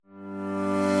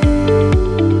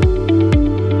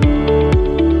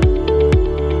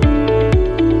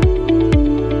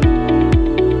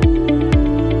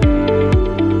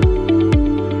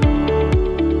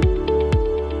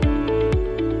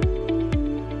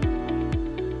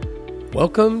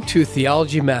Welcome to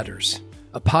Theology Matters,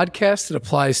 a podcast that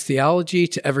applies theology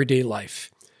to everyday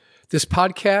life. This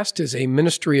podcast is a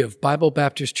ministry of Bible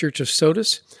Baptist Church of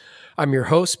Sodus. I'm your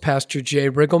host, Pastor Jay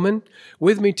Riggleman.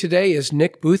 With me today is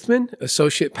Nick Boothman,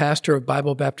 Associate Pastor of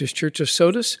Bible Baptist Church of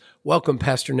Sodus. Welcome,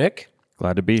 Pastor Nick.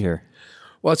 Glad to be here.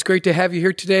 Well, it's great to have you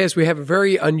here today as we have a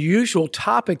very unusual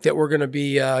topic that we're going to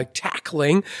be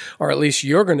tackling, or at least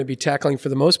you're going to be tackling for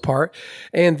the most part.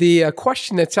 And the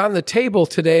question that's on the table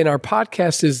today in our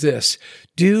podcast is this: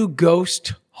 do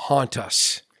ghosts haunt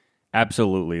us?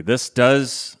 Absolutely. This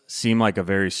does seem like a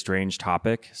very strange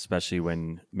topic, especially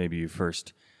when maybe you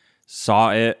first saw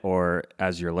it or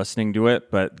as you're listening to it.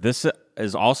 But this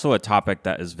is also a topic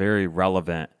that is very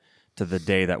relevant to the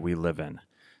day that we live in.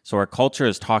 So our culture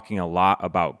is talking a lot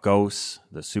about ghosts,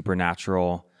 the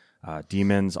supernatural,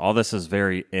 demons. All this is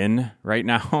very in right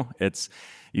now.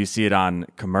 You see it on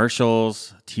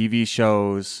commercials, TV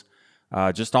shows,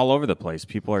 just all over the place.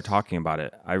 People are talking about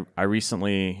it. I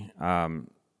recently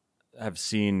have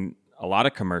seen a lot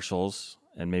of commercials,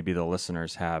 and maybe the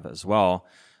listeners have as well,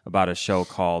 about a show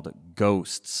called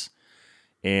Ghosts.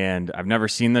 And I've never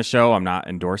seen the show. I'm not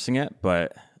endorsing it,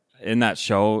 but in that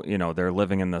show, you know, they're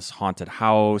living in this haunted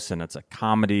house and it's a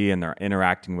comedy and they're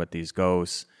interacting with these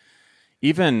ghosts.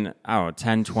 Even,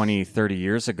 10, 20, 30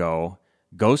 years ago,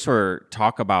 ghosts were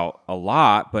talked about a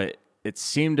lot, but it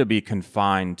seemed to be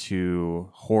confined to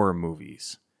horror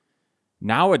movies.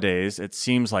 Nowadays, it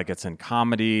seems like it's in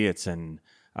comedy, it's in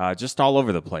just all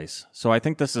over the place. So I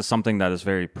think this is something that is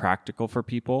very practical for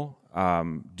people.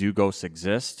 Do ghosts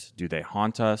exist? Do they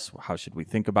haunt us? How should we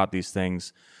think about these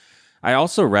things? I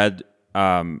also read,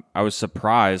 I was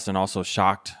surprised and also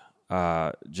shocked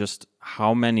just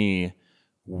how many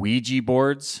Ouija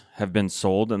boards have been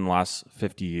sold in the last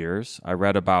 50 years. I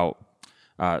read about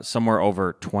somewhere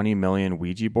over 20 million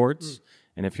Ouija boards.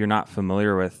 And if you're not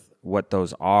familiar with what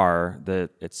those are, that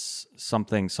it's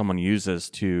something someone uses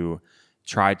to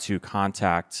try to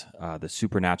contact the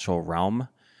supernatural realm.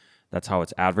 That's how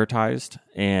it's advertised.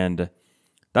 And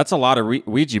that's a lot of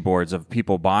Ouija boards of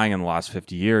people buying in the last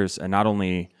 50 years. And not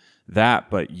only that,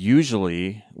 but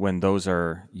usually when those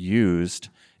are used,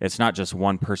 it's not just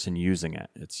one person using it.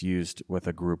 It's used with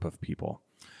a group of people.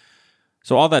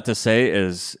 So all that to say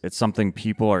is it's something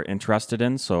people are interested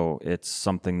in. So it's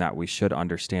something that we should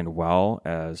understand well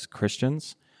as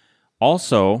Christians.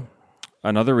 Also,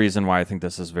 another reason why I think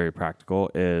this is very practical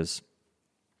is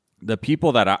the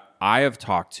people that I have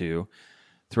talked to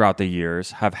throughout the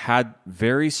years have had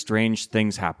very strange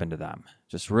things happen to them,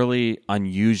 just really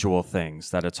unusual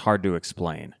things that it's hard to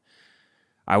explain.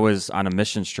 I was on a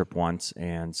mission trip once,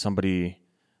 and somebody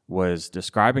was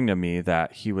describing to me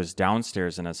that he was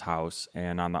downstairs in his house,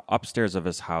 and on the upstairs of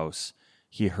his house,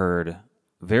 he heard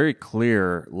very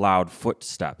clear, loud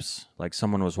footsteps, like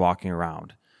someone was walking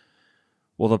around.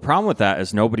 Well, the problem with that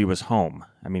is nobody was home.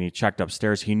 I mean, he checked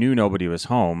upstairs. He knew nobody was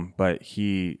home, but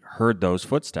he heard those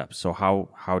footsteps. So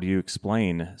how do you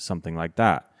explain something like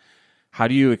that? How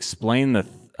do you explain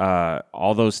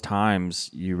all those times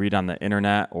you read on the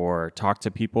internet or talk to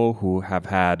people who have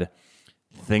had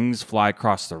things fly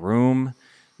across the room?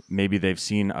 Maybe they've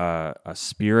seen a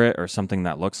spirit or something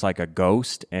that looks like a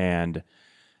ghost, and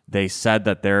they said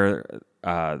that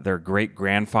their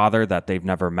great-grandfather that they've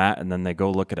never met, and then they go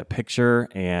look at a picture,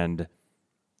 and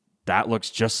that looks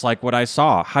just like what I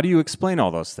saw. How do you explain all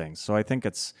those things? So I think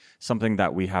it's something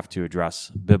that we have to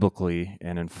address biblically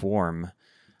and inform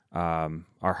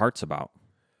our hearts about.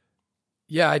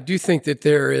 Yeah, I do think that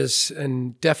there is a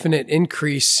definite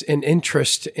increase in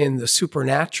interest in the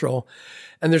supernatural,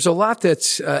 and there's a lot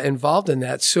that's involved in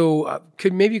that. So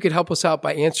maybe you could help us out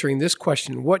by answering this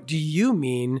question. What do you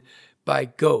mean by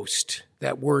ghost,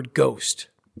 that word ghost?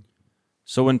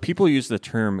 So when people use the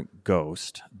term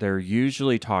ghost, they're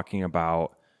usually talking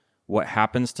about what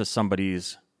happens to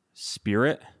somebody's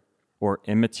spirit or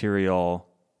immaterial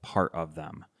part of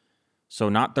them. So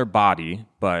not their body,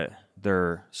 but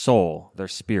their soul, their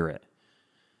spirit.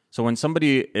 So when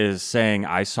somebody is saying,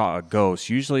 I saw a ghost,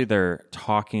 usually they're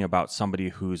talking about somebody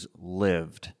who's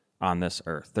lived on this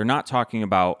earth. They're not talking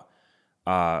about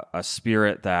a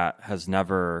spirit that has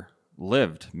never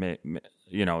lived.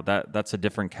 You know, that's a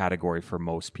different category for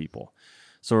most people.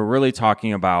 So we're really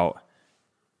talking about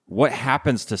what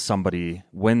happens to somebody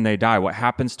when they die, what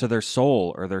happens to their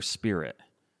soul or their spirit.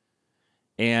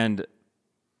 And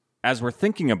as we're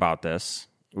thinking about this,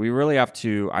 we really have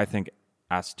to, I think,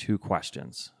 ask two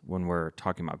questions when we're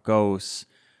talking about ghosts.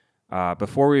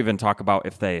 Before we even talk about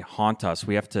if they haunt us,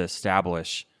 we have to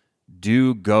establish,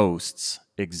 do ghosts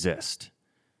exist?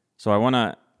 So I want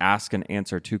to ask and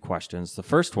answer two questions. The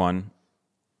first one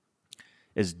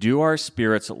is, do our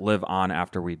spirits live on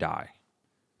after we die?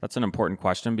 That's an important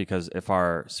question, because if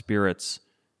our spirits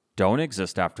don't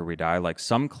exist after we die, like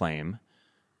some claim,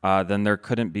 then there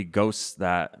couldn't be ghosts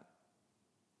that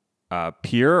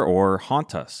peer or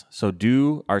haunt us. So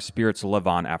do our spirits live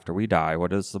on after we die?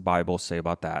 What does the Bible say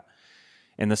about that?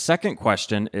 And the second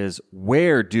question is,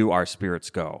 where do our spirits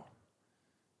go?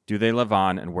 Do they live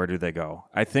on, and where do they go?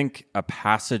 I think a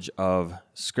passage of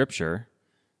Scripture,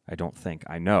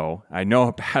 I know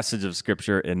a passage of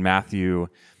Scripture in Matthew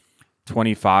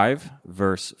 25,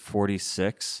 verse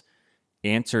 46,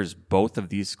 answers both of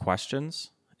these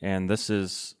questions. And this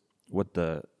is what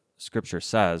the Scripture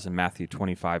says in Matthew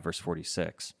 25, verse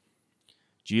 46.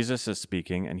 Jesus is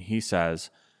speaking, and he says,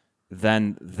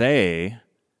 "Then they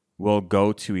will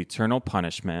go to eternal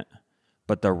punishment,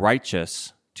 but the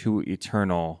righteous to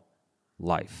eternal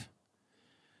life."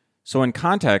 So in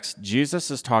context,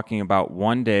 Jesus is talking about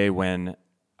one day when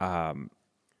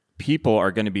people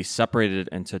are going to be separated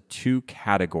into two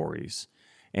categories.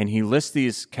 And he lists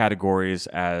these categories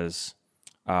as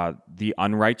the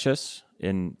unrighteous.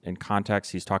 In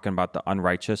context, he's talking about the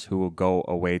unrighteous who will go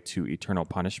away to eternal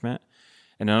punishment.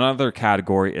 And another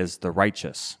category is the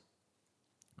righteous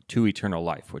to eternal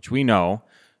life, which we know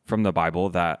from the Bible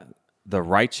that the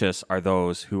righteous are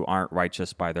those who aren't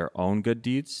righteous by their own good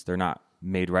deeds. They're not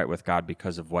made right with God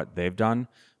because of what they've done,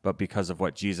 but because of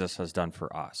what Jesus has done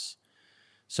for us.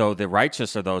 So the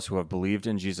righteous are those who have believed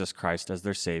in Jesus Christ as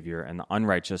their Savior, and the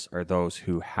unrighteous are those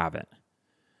who haven't.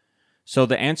 So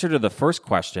the answer to the first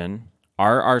question,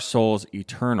 are our souls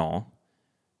eternal?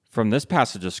 From this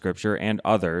passage of Scripture and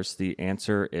others, the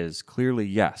answer is clearly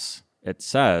yes. It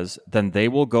says, "Then they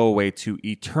will go away to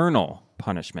eternal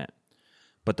punishment,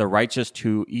 but the righteous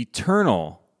to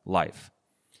eternal life."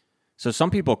 So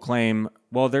some people claim,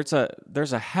 well, there's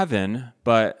a heaven,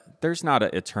 but there's not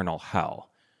an eternal hell.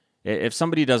 If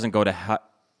somebody doesn't go to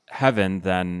heaven,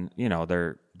 then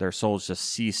their souls just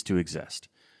cease to exist.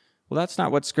 Well, that's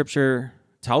not what Scripture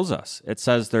tells us. It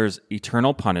says there's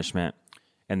eternal punishment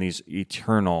and there's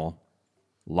eternal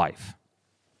life.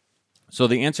 So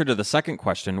the answer to the second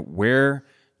question, where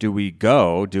do we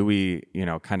go? Do we,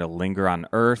 kind of linger on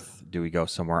earth? Do we go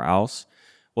somewhere else?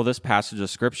 Well, this passage of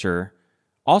Scripture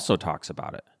also talks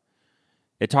about it.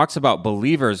 It talks about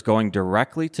believers going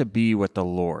directly to be with the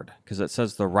Lord, because it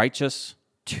says the righteous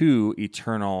to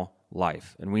eternal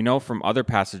life. And we know from other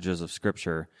passages of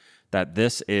Scripture that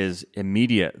this is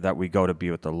immediate, that we go to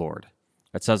be with the Lord.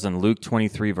 It says in Luke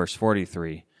 23, verse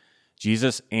 43,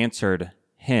 Jesus answered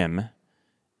him.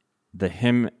 The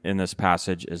him in this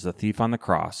passage is the thief on the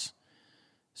cross.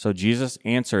 So Jesus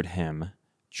answered him,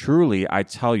 "Truly, I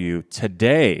tell you,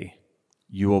 today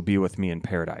you will be with me in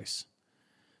paradise."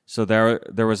 So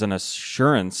there was an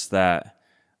assurance that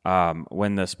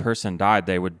when this person died,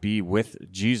 they would be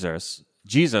with Jesus,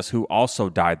 who also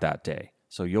died that day.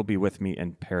 So you'll be with me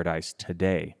in paradise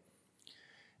today.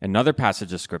 Another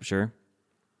passage of Scripture,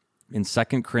 in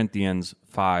 2 Corinthians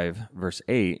 5, verse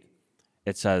 8,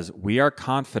 it says, "We are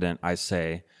confident, I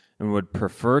say, and would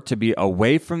prefer to be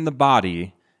away from the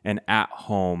body and at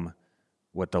home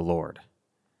with the Lord."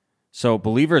 So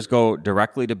believers go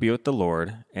directly to be with the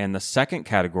Lord, and the second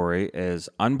category is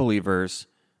unbelievers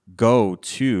go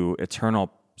to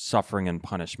eternal suffering and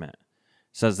punishment.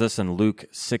 It says this in Luke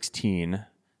 16,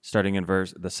 starting in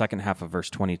the second half of verse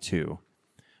 22,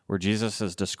 where Jesus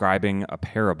is describing a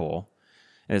parable.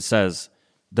 And it says,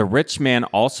 "The rich man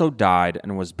also died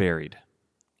and was buried.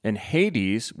 In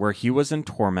Hades, where he was in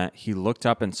torment, he looked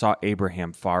up and saw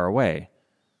Abraham far away,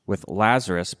 with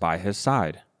Lazarus by his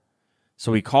side.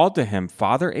 So he called to him,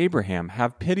 'Father Abraham,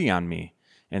 have pity on me,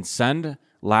 and send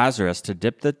Lazarus to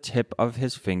dip the tip of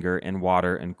his finger in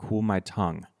water and cool my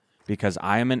tongue, because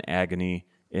I am in agony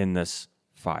in this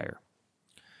fire.'"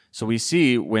 So we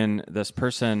see when this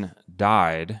person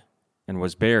died and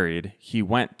was buried, he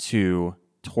went to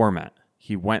torment.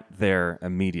 He went there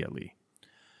immediately.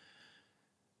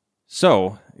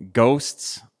 So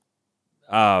ghosts,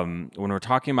 when we're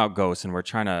talking about ghosts and we're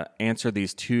trying to answer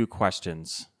these two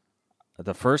questions,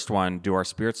 the first one, do our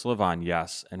spirits live on?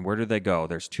 Yes. And where do they go?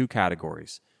 There's two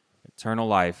categories, eternal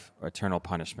life or eternal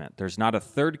punishment. There's not a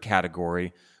third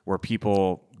category where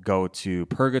people go to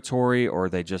purgatory or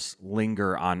they just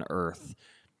linger on earth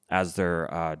as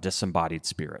their disembodied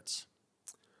spirits.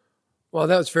 Well,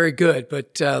 that was very good,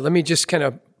 but let me just kind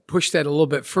of push that a little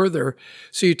bit further.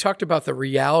 So you talked about the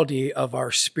reality of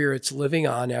our spirits living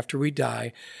on after we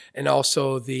die, and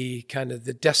also the kind of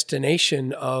the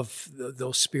destination of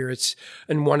those spirits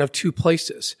in one of two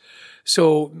places.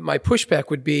 So my pushback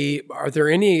would be, are there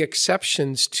any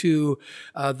exceptions to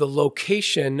the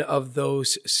location of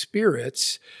those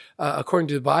spirits according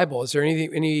to the Bible? Is there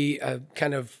any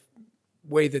kind of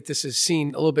way that this is seen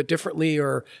a little bit differently,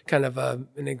 or kind of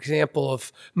an example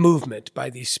of movement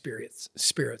by these spirits?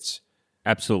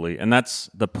 Absolutely. And that's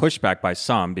the pushback by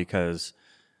some, because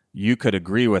you could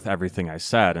agree with everything I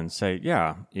said and say,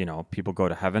 yeah, people go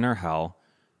to heaven or hell,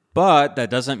 but that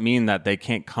doesn't mean that they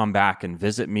can't come back and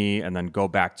visit me and then go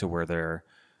back to where they're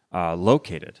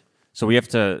located. So we have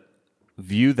to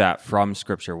view that from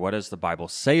Scripture. What does the Bible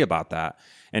say about that?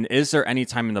 And is there any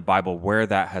time in the Bible where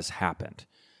that has happened?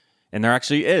 And there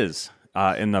actually is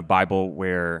in the Bible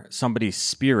where somebody's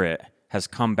spirit has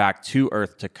come back to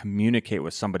earth to communicate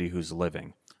with somebody who's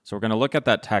living. So we're going to look at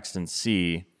that text and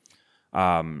see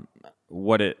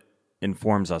what it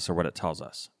informs us or what it tells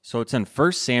us. So it's in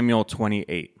 1 Samuel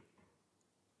 28.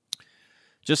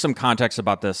 Just some context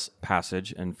about this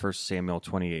passage in 1 Samuel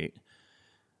 28.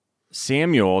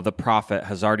 Samuel, the prophet,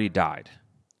 has already died.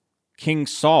 King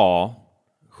Saul,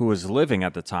 who was living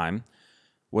at the time,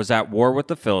 was at war with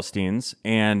the Philistines,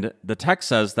 and the text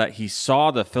says that he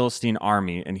saw the Philistine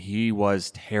army and he was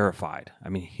terrified. I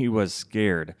mean, he was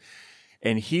scared.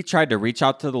 And he tried to reach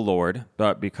out to the Lord,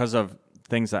 but because of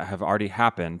things that have already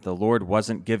happened, the Lord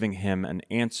wasn't giving him an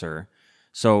answer.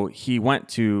 So he went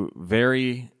to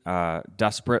very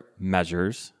desperate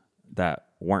measures that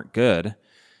weren't good.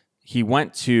 He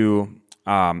went to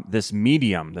this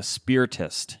medium, the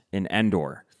spiritist in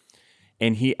Endor,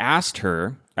 and he asked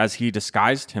her, as he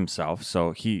disguised himself,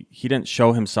 so he didn't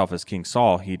show himself as King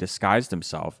Saul, he disguised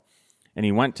himself, and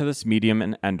he went to this medium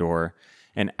in Endor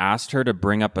and asked her to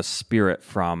bring up a spirit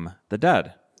from the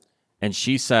dead. And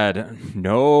she said,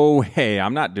 no way,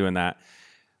 I'm not doing that.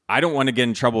 I don't want to get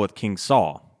in trouble with King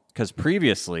Saul, because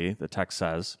previously, the text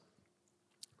says,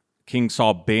 King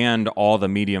Saul banned all the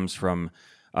mediums from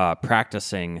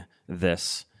practicing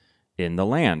this in the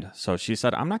land. So she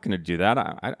said, I'm not going to do that.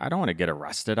 I don't want to get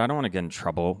arrested. I don't want to get in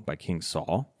trouble by King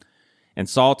Saul. And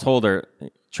Saul told her,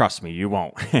 trust me, you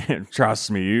won't. Trust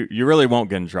me, you really won't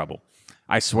get in trouble.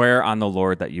 I swear on the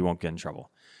Lord that you won't get in trouble.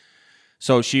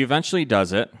 So she eventually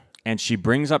does it, and she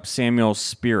brings up Samuel's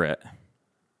spirit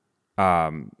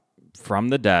from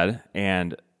the dead,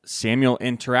 and Samuel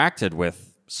interacted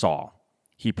with Saul.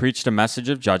 He preached a message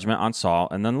of judgment on Saul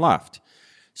and then left.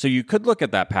 So you could look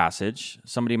at that passage.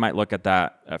 Somebody might look at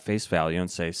that at face value and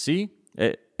say, see,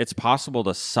 it's possible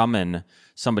to summon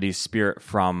somebody's spirit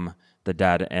from the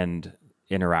dead and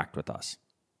interact with us.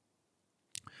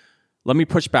 Let me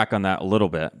push back on that a little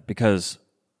bit, because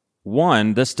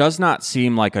one, this does not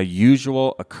seem like a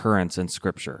usual occurrence in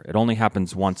Scripture. It only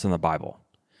happens once in the Bible.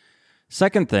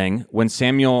 Second thing, when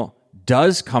Samuel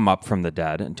does come up from the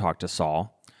dead and talk to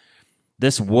Saul,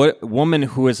 this woman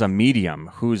who is a medium,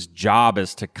 whose job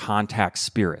is to contact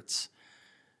spirits,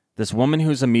 this woman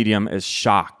who's a medium is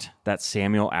shocked that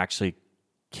Samuel actually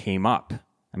came up.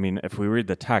 I mean, if we read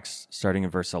the text starting in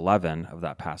verse 11 of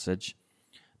that passage,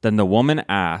 then the woman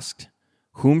asked,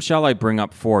 whom shall I bring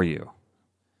up for you?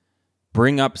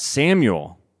 Bring up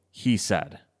Samuel, he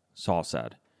said, Saul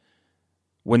said.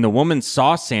 When the woman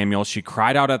saw Samuel, she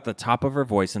cried out at the top of her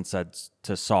voice and said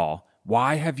to Saul,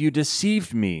 why have you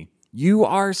deceived me? You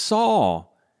are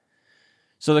Saul.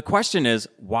 So the question is,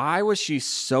 why was she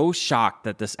so shocked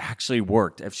that this actually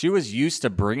worked? If she was used to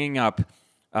bringing up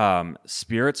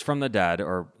spirits from the dead,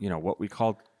 or what we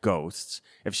call ghosts,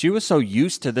 if she was so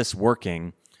used to this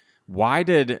working, why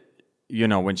did,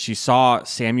 when she saw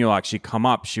Samuel actually come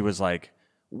up, she was like,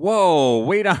 whoa,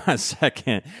 wait on a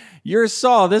second. You're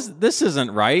Saul. This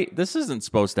isn't right. This isn't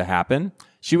supposed to happen.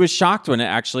 She was shocked when it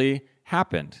actually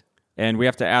happened. And we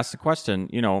have to ask the question,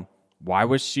 why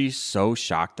was she so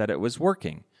shocked that it was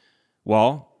working?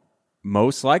 Well,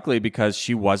 most likely because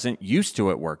she wasn't used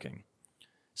to it working.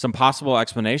 Some possible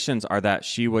explanations are that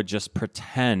she would just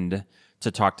pretend to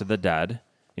talk to the dead.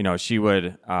 She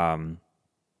would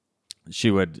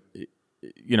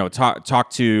talk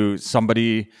to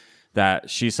somebody that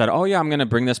she said, oh yeah, I'm going to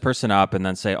bring this person up, and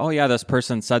then say, oh yeah, this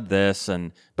person said this,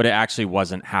 but it actually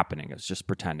wasn't happening. It's just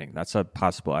pretending. That's a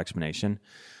possible explanation.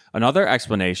 Another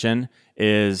explanation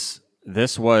is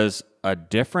this was a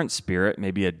different spirit,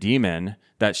 maybe a demon,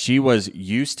 that she was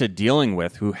used to dealing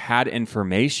with, who had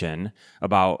information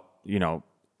about,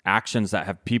 actions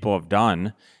that people have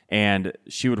done, and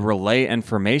she would relay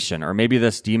information. Or maybe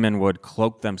this demon would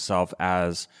cloak themselves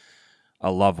as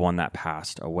a loved one that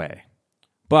passed away.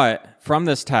 But from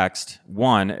this text,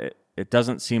 one, it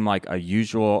doesn't seem like a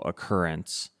usual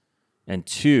occurrence, and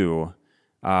two,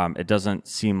 it doesn't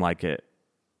seem like it,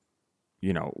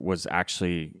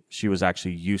 she was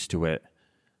actually used to it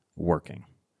working.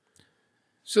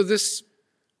 So this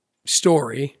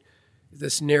story,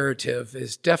 this narrative,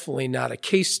 is definitely not a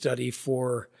case study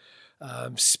for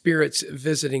spirits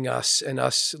visiting us and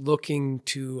us looking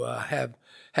to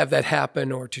have that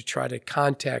happen or to try to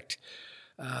contact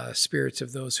spirits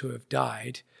of those who have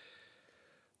died.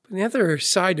 But on the other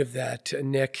side of that,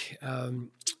 Nick,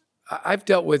 I've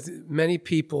dealt with many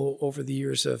people over the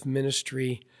years of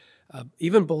ministry,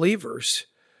 even believers,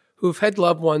 who've had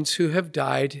loved ones who have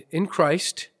died in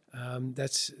Christ.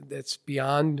 That's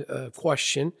beyond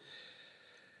question.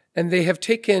 And they have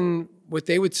taken what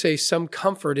they would say some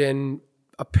comfort in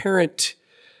apparent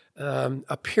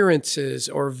appearances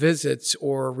or visits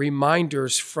or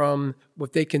reminders from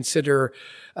what they consider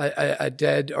a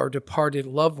dead or departed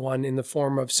loved one in the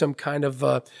form of some kind of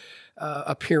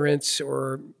appearance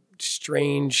or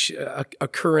strange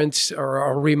occurrence or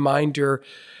a reminder.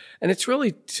 And it's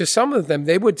really, to some of them,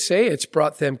 they would say it's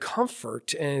brought them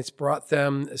comfort and it's brought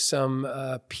them some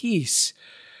peace.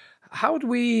 How would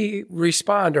we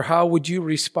respond, or how would you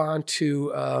respond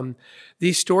to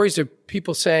these stories of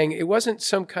people saying it wasn't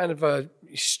some kind of a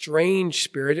strange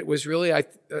spirit? It was really, I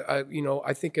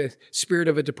think, a spirit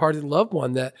of a departed loved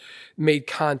one that made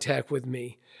contact with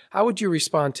me. How would you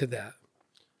respond to that?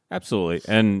 Absolutely.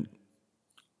 And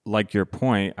like your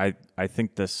point, I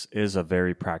think this is a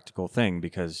very practical thing,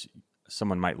 because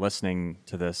someone might listening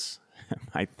to this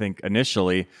might think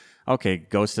initially, okay,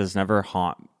 ghost has never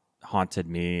haunted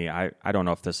me. I don't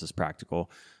know if this is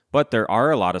practical. But there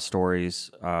are a lot of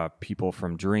stories, people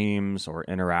from dreams or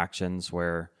interactions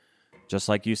where, just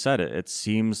like you said, it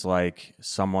seems like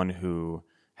someone who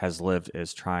has lived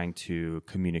is trying to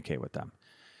communicate with them.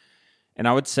 And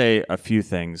I would say a few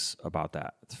things about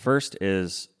that. The first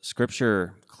is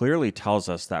Scripture clearly tells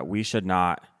us that we should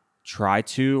not try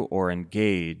to or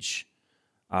engage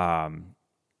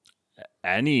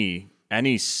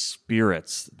any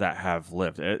spirits that have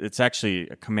lived. It's actually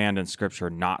a command in Scripture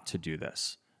not to do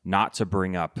this, not to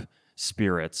bring up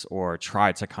spirits or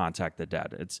try to contact the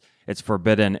dead. It's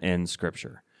forbidden in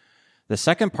Scripture. The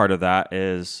second part of that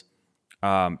is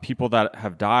people that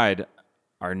have died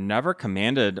are never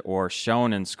commanded or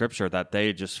shown in Scripture that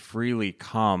they just freely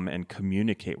come and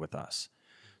communicate with us.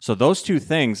 So those two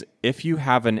things, if you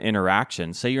have an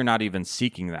interaction, say you're not even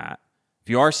seeking that. If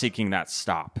you are seeking that,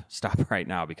 stop right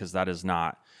now, because that is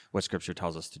not what Scripture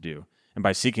tells us to do. And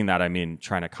by seeking that, I mean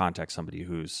trying to contact somebody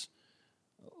who's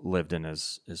lived and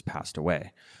is passed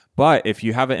away. But if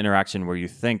you have an interaction where you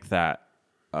think that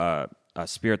a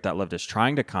spirit that lived is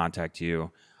trying to contact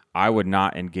you, I would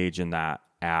not engage in that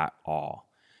at all.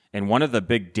 And one of the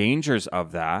big dangers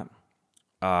of that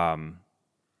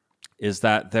is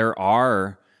that there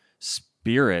are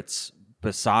spirits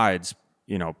besides,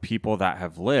 people that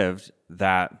have lived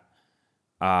that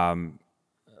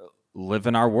live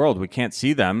in our world. We can't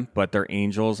see them, but they're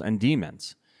angels and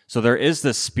demons. So there is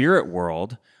this spirit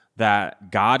world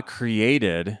that God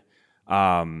created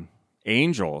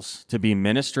angels to be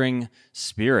ministering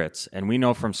spirits. And we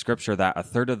know from Scripture that a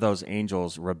third of those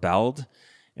angels rebelled.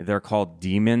 They're called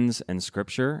demons in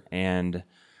Scripture. And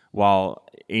while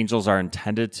angels are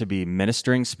intended to be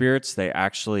ministering spirits, they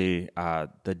actually,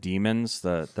 the demons,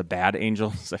 the bad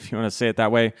angels, if you want to say it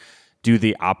that way, do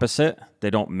the opposite. They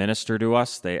don't minister to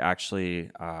us. They actually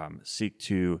seek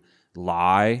to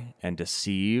lie and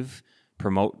deceive,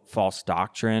 promote false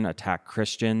doctrine, attack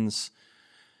Christians,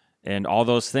 and all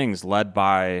those things led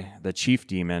by the chief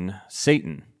demon,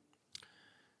 Satan.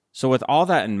 So with all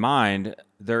that in mind,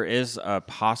 there is a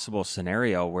possible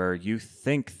scenario where you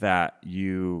think that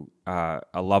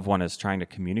a loved one is trying to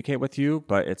communicate with you,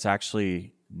 but it's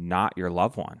actually not your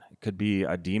loved one. It could be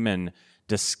a demon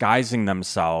disguising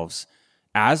themselves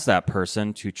as that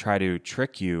person to try to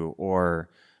trick you or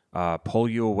pull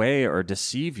you away or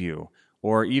deceive you,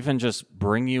 or even just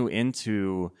bring you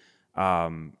into a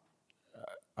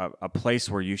place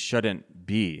where you shouldn't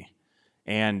be.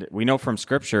 And we know from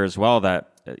Scripture as well that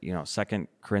 2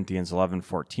 Corinthians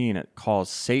 11:14, it calls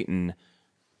Satan,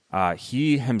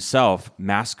 he himself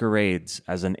masquerades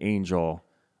as an angel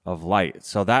of light.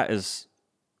 So that is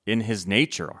in his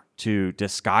nature, to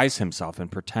disguise himself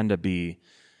and pretend to be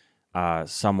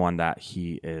someone that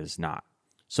he is not.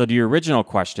 So to your original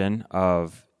question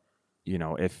of,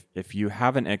 if you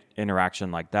have an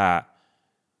interaction like that,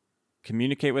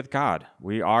 communicate with God.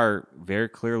 We are very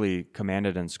clearly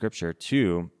commanded in Scripture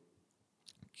to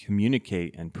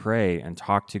communicate and pray and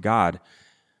talk to God,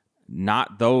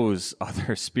 not those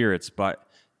other spirits, but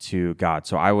to God.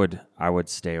 So I would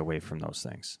stay away from those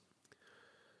things.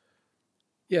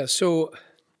 Yeah, so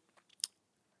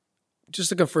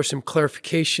just looking for some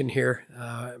clarification here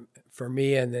for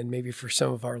me and then maybe for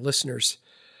some of our listeners,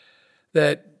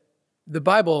 that the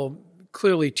Bible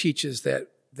clearly teaches that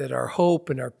our hope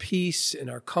and our peace and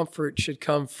our comfort should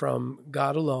come from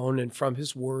God alone and from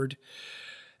His Word,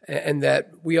 and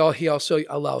that He also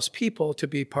allows people to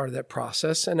be part of that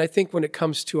process. And I think when it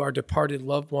comes to our departed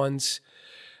loved ones,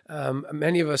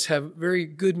 many of us have very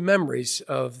good memories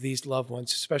of these loved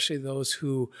ones, especially those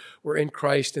who were in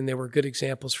Christ and they were good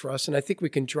examples for us. And I think we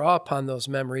can draw upon those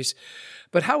memories.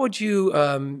 But how would you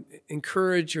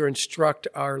encourage or instruct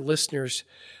our listeners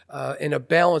in a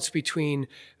balance between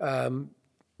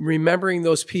remembering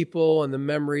those people and the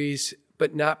memories,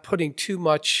 but not putting too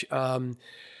much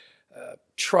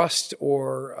trust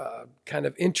or kind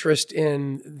of interest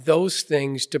in those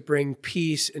things to bring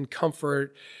peace and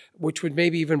comfort, which would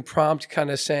maybe even prompt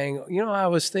kind of saying, I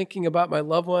was thinking about my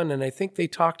loved one and I think they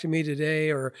talked to me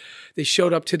today, or they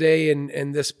showed up today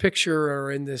in this picture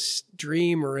or in this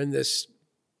dream or in this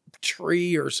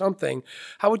tree or something.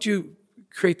 How would you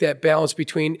create that balance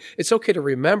between it's okay to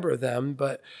remember them,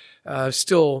 but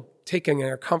still taking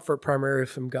our comfort primarily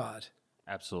from God?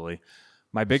 Absolutely.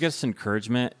 My biggest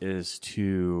encouragement is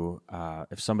to,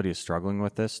 if somebody is struggling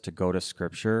with this, to go to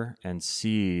Scripture and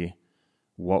see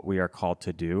what we are called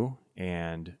to do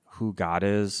and who God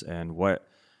is and what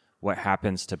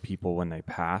happens to people when they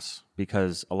pass.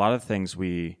 Because a lot of things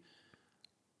I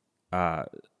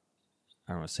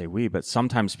don't want to say but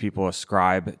sometimes people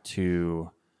ascribe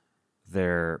to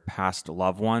their past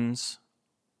loved ones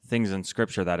things in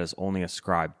Scripture that is only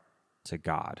ascribed to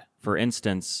God. For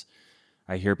instance,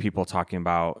 I hear people talking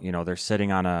about, they're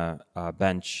sitting on a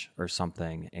bench or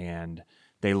something and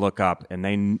they look up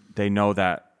and they know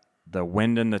that the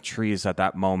wind in the trees at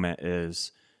that moment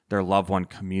is their loved one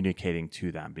communicating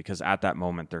to them, because at that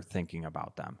moment they're thinking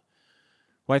about them.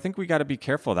 Well, I think we got to be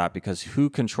careful of that, because who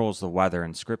controls the weather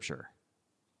in Scripture?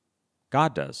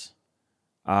 God does.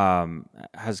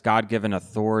 Has God given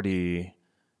authority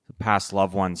to past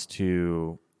loved ones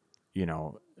to,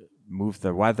 move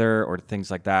the weather or things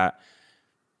like that?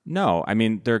 No. I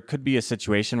mean, there could be a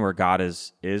situation where God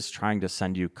is trying to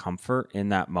send you comfort in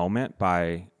that moment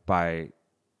by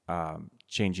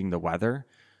changing the weather,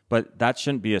 but that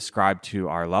shouldn't be ascribed to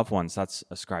our loved ones. That's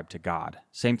ascribed to God.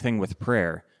 Same thing with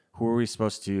prayer. Who are we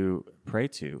supposed to pray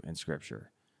to in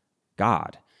Scripture?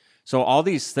 God. So all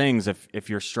these things, if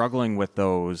you're struggling with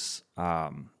those,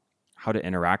 how to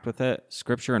interact with it,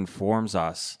 Scripture informs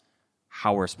us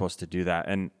how we're supposed to do that.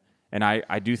 And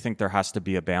I do think there has to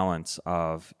be a balance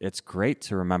of, it's great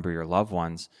to remember your loved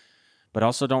ones, but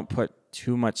also don't put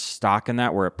too much stock in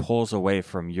that where it pulls away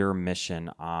from your mission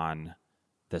on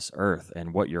this earth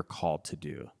and what you're called to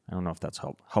do. I don't know if that's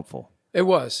helpful. It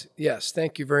was, yes.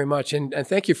 Thank you very much. And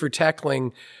thank you for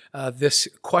tackling this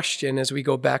question as we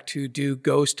go back to, do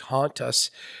ghosts haunt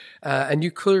us? And you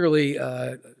clearly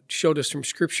showed us from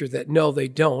Scripture that no, they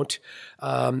don't.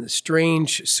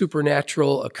 Strange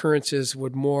supernatural occurrences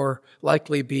would more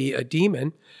likely be a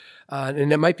demon.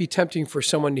 And it might be tempting for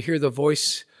someone to hear the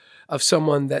voice of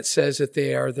someone that says that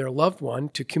they are their loved one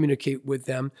to communicate with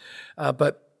them.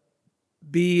 But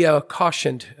be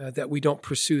cautioned that we don't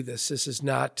pursue this. This is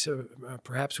not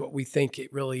perhaps what we think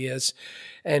it really is.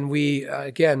 And we,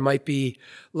 again, might be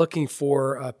looking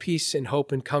for peace and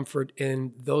hope and comfort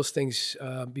in those things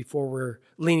before we're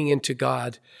leaning into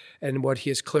God and what He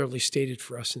has clearly stated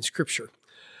for us in Scripture.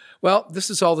 Well, this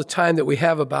is all the time that we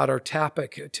have about our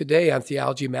topic today on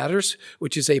Theology Matters,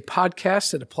 which is a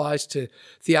podcast that applies to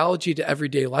theology to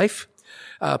everyday life.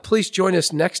 Please join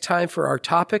us next time for our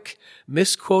topic,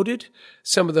 Misquoted,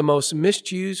 some of the most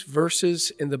misused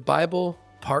verses in the Bible,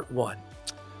 Part 1.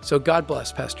 So God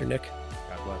bless, Pastor Nick.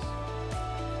 God bless.